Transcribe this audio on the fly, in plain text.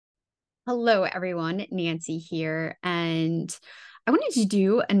Hello, everyone. Nancy here. And I wanted to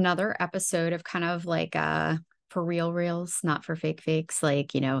do another episode of kind of like for real reels, not for fake fakes,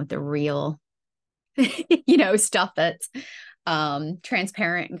 like, the real, stuff that's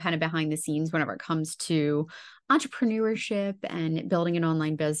transparent and kind of behind the scenes whenever it comes to entrepreneurship and building an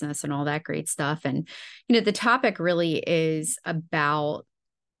online business and all that great stuff. And, the topic really is about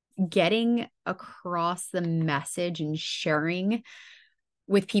getting across the message and sharing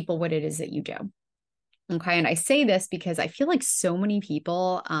with people what it is that you do. Okay. And I say this because I feel like so many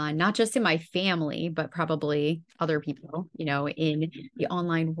people, not just in my family, but probably other people, in the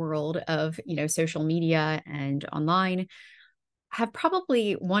online world of, social media and online have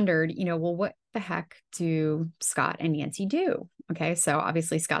probably wondered, well, what the heck do Scott and Nancy do? Okay. So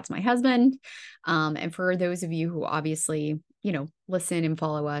obviously, Scott's my husband. And for those of you who obviously, listen and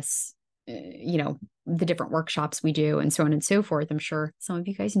follow us, the different workshops we do and so on and so forth, I'm sure some of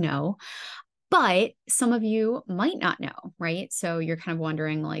you guys know, but some of you might not know, right? So you're kind of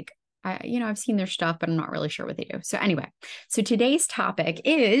wondering, like, I've seen their stuff, but I'm not really sure what they do. So anyway, so today's topic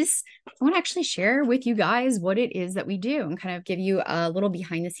is I want to actually share with you guys what it is that we do and kind of give you a little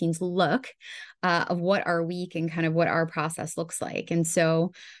behind the scenes look of what our week and kind of what our process looks like. And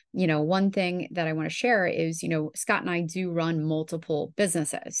so, one thing that I want to share is, Scott and I do run multiple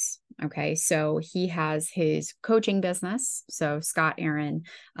businesses. Okay. So he has his coaching business. So Scott Aaron,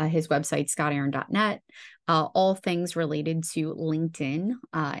 his website, scottaaron.net, all things related to LinkedIn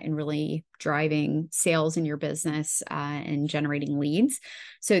and really driving sales in your business and generating leads.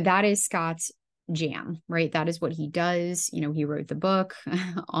 So that is Scott's jam, right? That is what he does. He wrote the book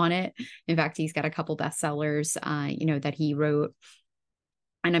on it. In fact, he's got a couple bestsellers, that he wrote.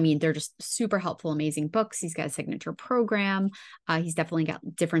 And I mean, they're just super helpful, amazing books. He's got a signature program. He's definitely got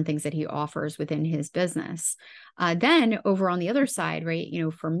different things that he offers within his business. Then over on the other side, right,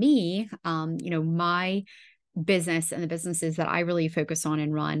 for me, my business and the businesses that I really focus on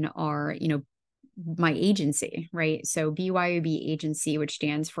and run are, my agency, right? So BYOB agency, which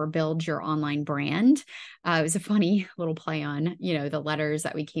stands for Build Your Online Brand. It was a funny little play on, the letters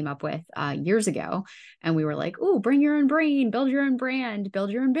that we came up with years ago. And we were like, oh, bring your own brain, build your own brand,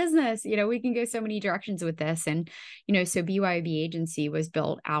 build your own business. We can go so many directions with this. And, so BYOB agency was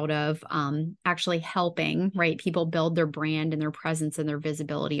built out of actually helping, right, people build their brand and their presence and their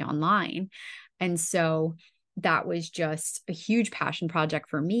visibility online. And so that was just a huge passion project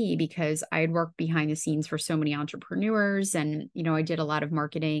for me because I had worked behind the scenes for so many entrepreneurs. And, I did a lot of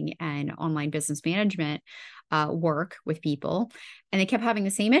marketing and online business management work with people. And they kept having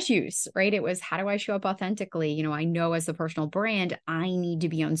the same issues, right? It was, how do I show up authentically? I know as a personal brand, I need to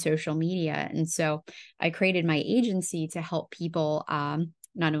be on social media. And so I created my agency to help people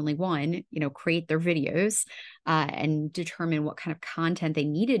not only one, create their videos and determine what kind of content they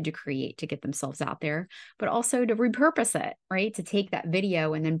needed to create to get themselves out there, but also to repurpose it, right? To take that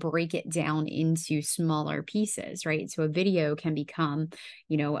video and then break it down into smaller pieces, right? So a video can become,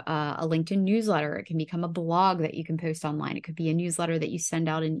 a LinkedIn newsletter. It can become a blog that you can post online. It could be a newsletter that you send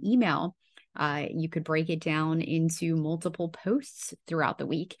out an email. You could break it down into multiple posts throughout the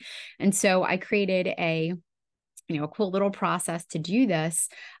week. And so I created a cool little process to do this.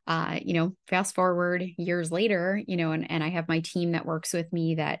 Fast forward years later, and I have my team that works with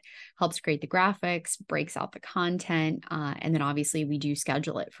me that helps create the graphics, breaks out the content, and then obviously we do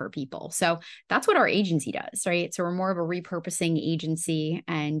schedule it for people. So that's what our agency does, right? So we're more of a repurposing agency,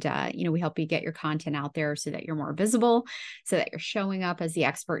 and we help you get your content out there so that you're more visible, so that you're showing up as the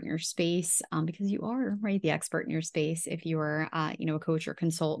expert in your space, because you are, right, the expert in your space if you are, a coach or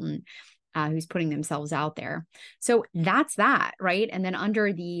consultant who's putting themselves out there. So that's that, right? And then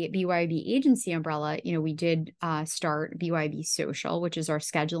under the BYB agency umbrella, we did start BYB Social, which is our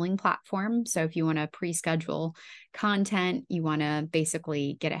scheduling platform. So if you want to pre-schedule content, you want to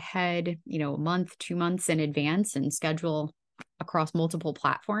basically get ahead, a month, 2 months in advance and schedule across multiple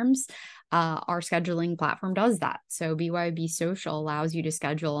platforms. Our scheduling platform does that. So BYB Social allows you to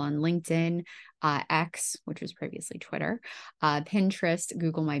schedule on LinkedIn, X, which was previously Twitter, Pinterest,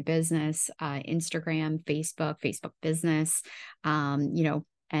 Google My Business, Instagram, Facebook Business,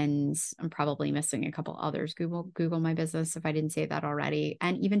 and I'm probably missing a couple others. Google My Business, if I didn't say that already,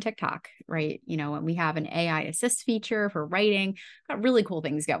 and even TikTok, right? And we have an AI assist feature for writing. Got really cool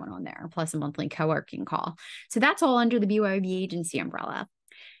things going on there, plus a monthly co-working call. So that's all under the BYOB agency umbrella.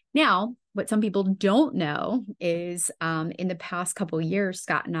 Now, what some people don't know is in the past couple of years,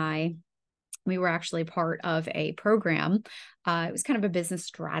 Scott and I we were actually part of a program. It was kind of a business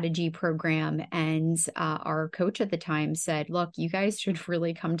strategy program. And our coach at the time said, look, you guys should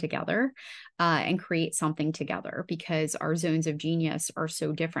really come together and create something together, because our zones of genius are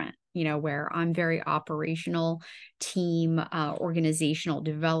so different, where I'm very operational, team, organizational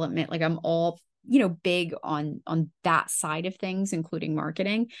development. Like I'm all big on that side of things, including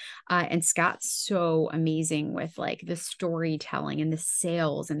marketing. And Scott's so amazing with like the storytelling and the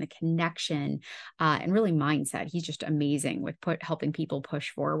sales and the connection, and really mindset. He's just amazing with helping people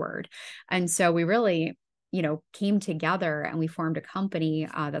push forward. And so we really, came together and we formed a company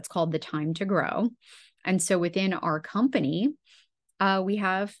that's called The Time to Grow. And so within our company, we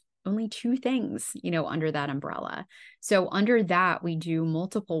have only two things, under that umbrella. So under that, we do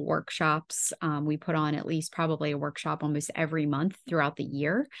multiple workshops. We put on at least probably a workshop almost every month throughout the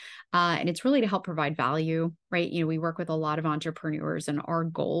year. And it's really to help provide value, right? We work with a lot of entrepreneurs, and our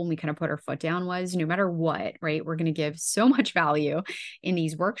goal, and we kind of put our foot down, was no matter what, right? We're going to give so much value in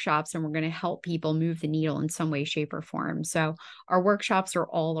these workshops, and we're going to help people move the needle in some way, shape, or form. So our workshops are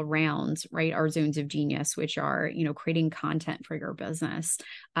all around, right, our zones of genius, which are, creating content for your business,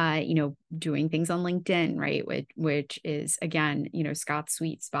 doing things on LinkedIn, right? Which is, again, Scott's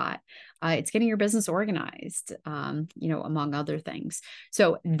sweet spot. It's getting your business organized, among other things.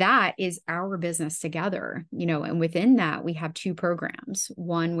 So that is our business together, and within that, we have two programs.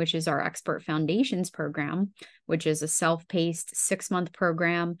 One, which is our Expert Foundations program, which is a self-paced 6-month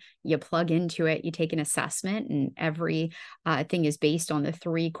program. You plug into it, you take an assessment, and every thing is based on the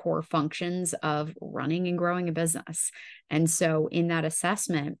 3 core functions of running and growing a business. And so in that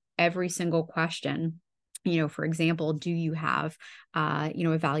assessment, every single question, for example, do you have,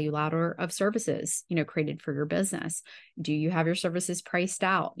 a value ladder of services, created for your business? Do you have your services priced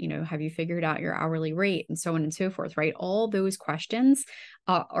out? Have you figured out your hourly rate, and so on and so forth, right? All those questions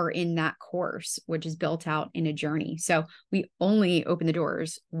are in that course, which is built out in a journey. So we only open the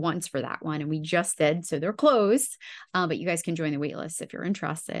doors once for that one, and we just did, so they're closed, but you guys can join the waitlist if you're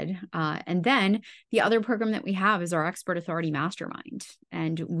interested. And then the other program that we have is our Expert Authority Mastermind,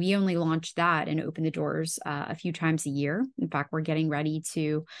 and we only launch that and open the doors a few times a year. In fact, we're getting ready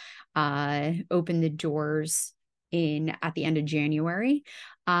to open the doors at the end of January.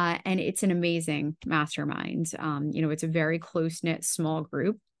 And it's an amazing mastermind. It's a very close-knit, small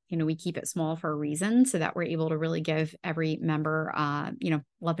group. We keep it small for a reason, so that we're able to really give every member,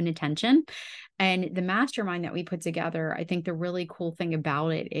 love and attention. And the mastermind that we put together, I think the really cool thing about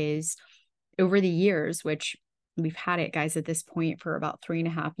it is, over the years, which we've had it, guys, at this point for about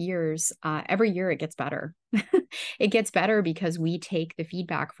 3.5 years, every year it gets better. It gets better because we take the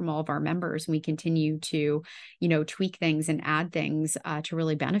feedback from all of our members, and we continue to, tweak things and add things to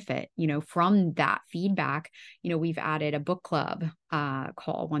really benefit, from that feedback. We've added a book club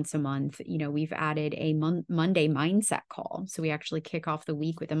call once a month. We've added a Monday mindset call. So we actually kick off the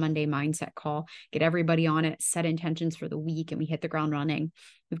week with a Monday mindset call, get everybody on it, set intentions for the week, and we hit the ground running.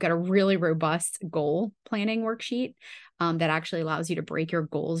 We've got a really robust goal planning worksheet that actually allows you to break your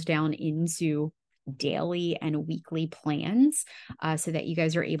goals down into daily and weekly plans, so that you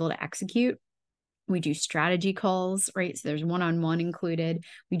guys are able to execute. We do strategy calls, right? So there's one-on-one included.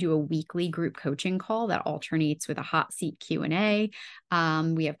 We do a weekly group coaching call that alternates with a hot seat Q&A.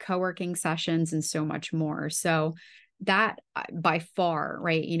 We have co-working sessions and so much more. So that by far,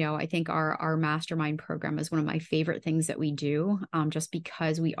 right, I think our mastermind program is one of my favorite things that we do, just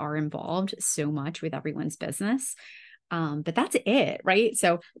because we are involved so much with everyone's business. But that's it, right?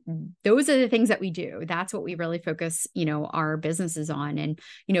 So those are the things that we do. That's what we really focus, our businesses on. And,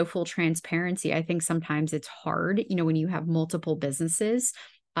 full transparency, I think sometimes it's hard, when you have multiple businesses,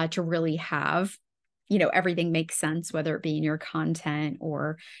 to really have, everything makes sense, whether it be in your content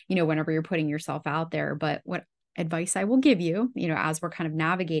or, whenever you're putting yourself out there. But what advice I will give you, as we're kind of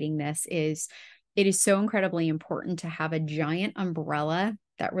navigating this, is it is so incredibly important to have a giant umbrella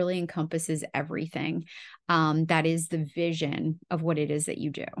that really encompasses everything. That is the vision of what it is that you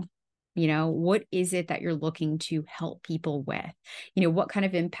do. What is it that you're looking to help people with? What kind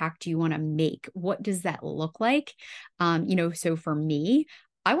of impact do you want to make? What does that look like? So for me,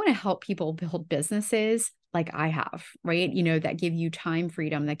 I want to help people build businesses like I have, right? That give you time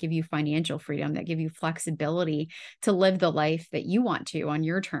freedom, that give you financial freedom, that give you flexibility to live the life that you want to on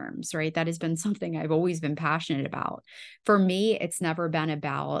your terms, right? That has been something I've always been passionate about. For me, it's never been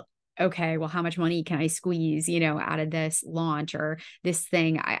about, okay, well, how much money can I squeeze, out of this launch or this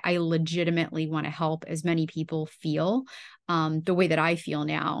thing? I legitimately want to help as many people feel the way that I feel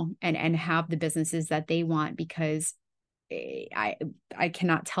now, and have the businesses that they want, because I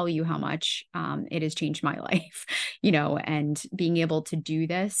cannot tell you how much it has changed my life, and being able to do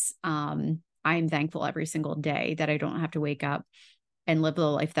this I'm thankful every single day that I don't have to wake up and live the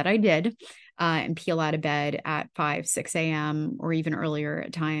life that I did, and peel out of bed at 5, 6 a.m. or even earlier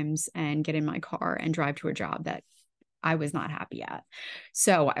at times and get in my car and drive to a job that I was not happy at.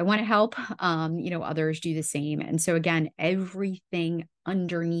 So I want to help, others do the same. And so again, everything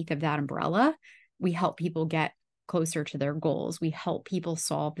underneath of that umbrella, we help people get closer to their goals. We help people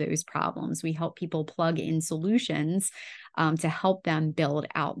solve those problems. We help people plug in solutions, to help them build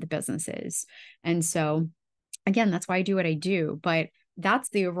out the businesses. And so again, that's why I do what I do, but that's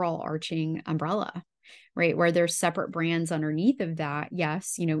the overall arching umbrella, right? Where there's separate brands underneath of that.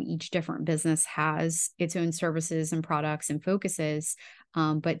 Yes, each different business has its own services and products and focuses,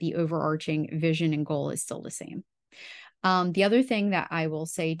 but the overarching vision and goal is still the same. The other thing that I will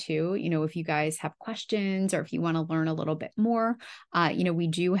say too, if you guys have questions or if you want to learn a little bit more, we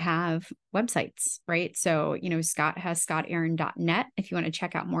do have websites, right? So, Scott has scottaaron.net. If you want to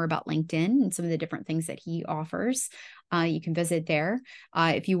check out more about LinkedIn and some of the different things that he offers, you can visit there.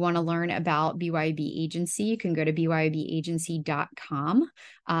 If you want to learn about BYB Agency, you can go to bybagency.com,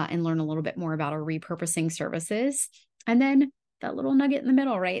 and learn a little bit more about our repurposing services. And then that little nugget in the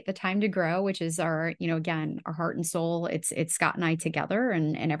middle, right? The Time to Grow, which is our, again, our heart and soul. It's Scott and I together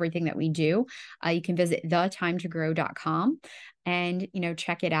and everything that we do. You can visit thetimetogrowth.com and,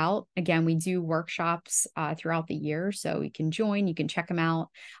 check it out. Again, we do workshops throughout the year. So you can join, you can check them out.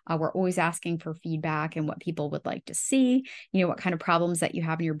 We're always asking for feedback and what people would like to see, what kind of problems that you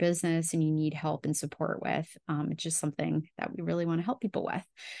have in your business and you need help and support with. It's just something that we really want to help people with.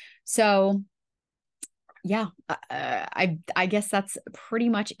 So yeah, I guess that's pretty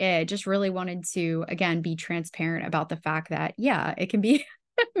much it. Just really wanted to, again, be transparent about the fact that, yeah, it can be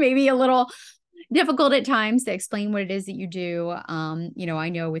maybe a little difficult at times to explain what it is that you do. I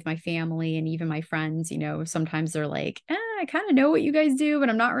know with my family and even my friends, sometimes they're like, I kind of know what you guys do, but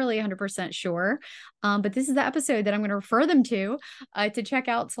I'm not really 100% sure. But this is the episode that I'm going to refer them to check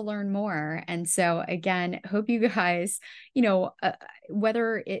out to learn more. And so again, hope you guys,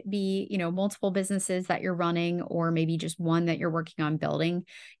 whether it be, multiple businesses that you're running or maybe just one that you're working on building,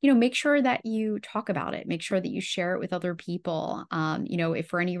 make sure that you talk about it. Make sure that you share it with other people. If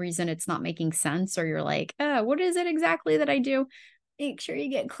for any reason it's not making sense or you're like, what is it exactly that I do? Make sure you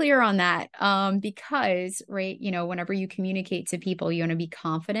get clear on that. Because, right, whenever you communicate to people, you want to be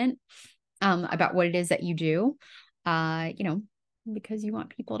confident about what it is that you do, because you want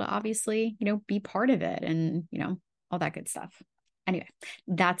people to obviously, be part of it and, all that good stuff. Anyway,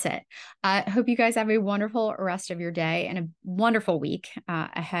 that's it. I hope you guys have a wonderful rest of your day and a wonderful week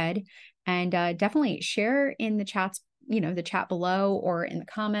ahead. And definitely share in the chats, the chat below or in the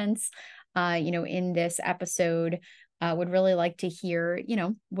comments, in this episode. Would really like to hear,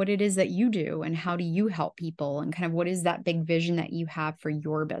 what it is that you do and how do you help people and kind of what is that big vision that you have for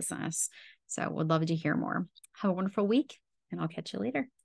your business. So would love to hear more. Have a wonderful week and I'll catch you later.